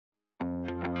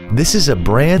This is a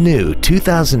brand new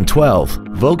 2012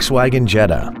 Volkswagen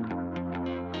Jetta.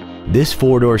 This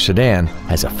four-door sedan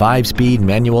has a 5-speed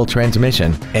manual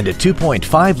transmission and a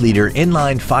 2.5-liter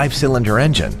inline 5-cylinder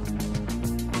engine.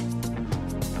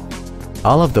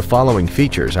 All of the following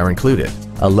features are included: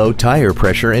 a low tire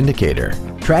pressure indicator,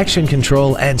 traction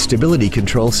control and stability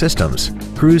control systems,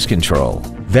 cruise control,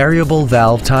 variable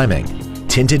valve timing,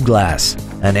 tinted glass,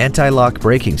 an anti-lock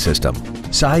braking system,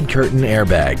 side curtain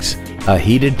airbags, a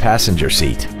heated passenger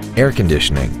seat, air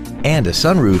conditioning, and a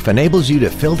sunroof enables you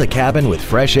to fill the cabin with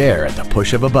fresh air at the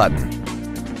push of a button.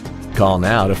 Call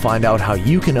now to find out how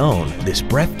you can own this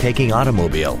breathtaking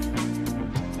automobile.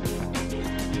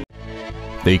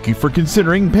 Thank you for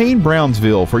considering Payne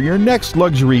Brownsville for your next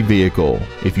luxury vehicle.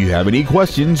 If you have any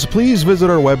questions, please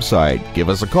visit our website, give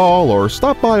us a call, or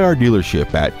stop by our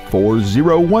dealership at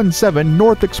 4017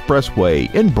 North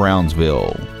Expressway in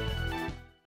Brownsville.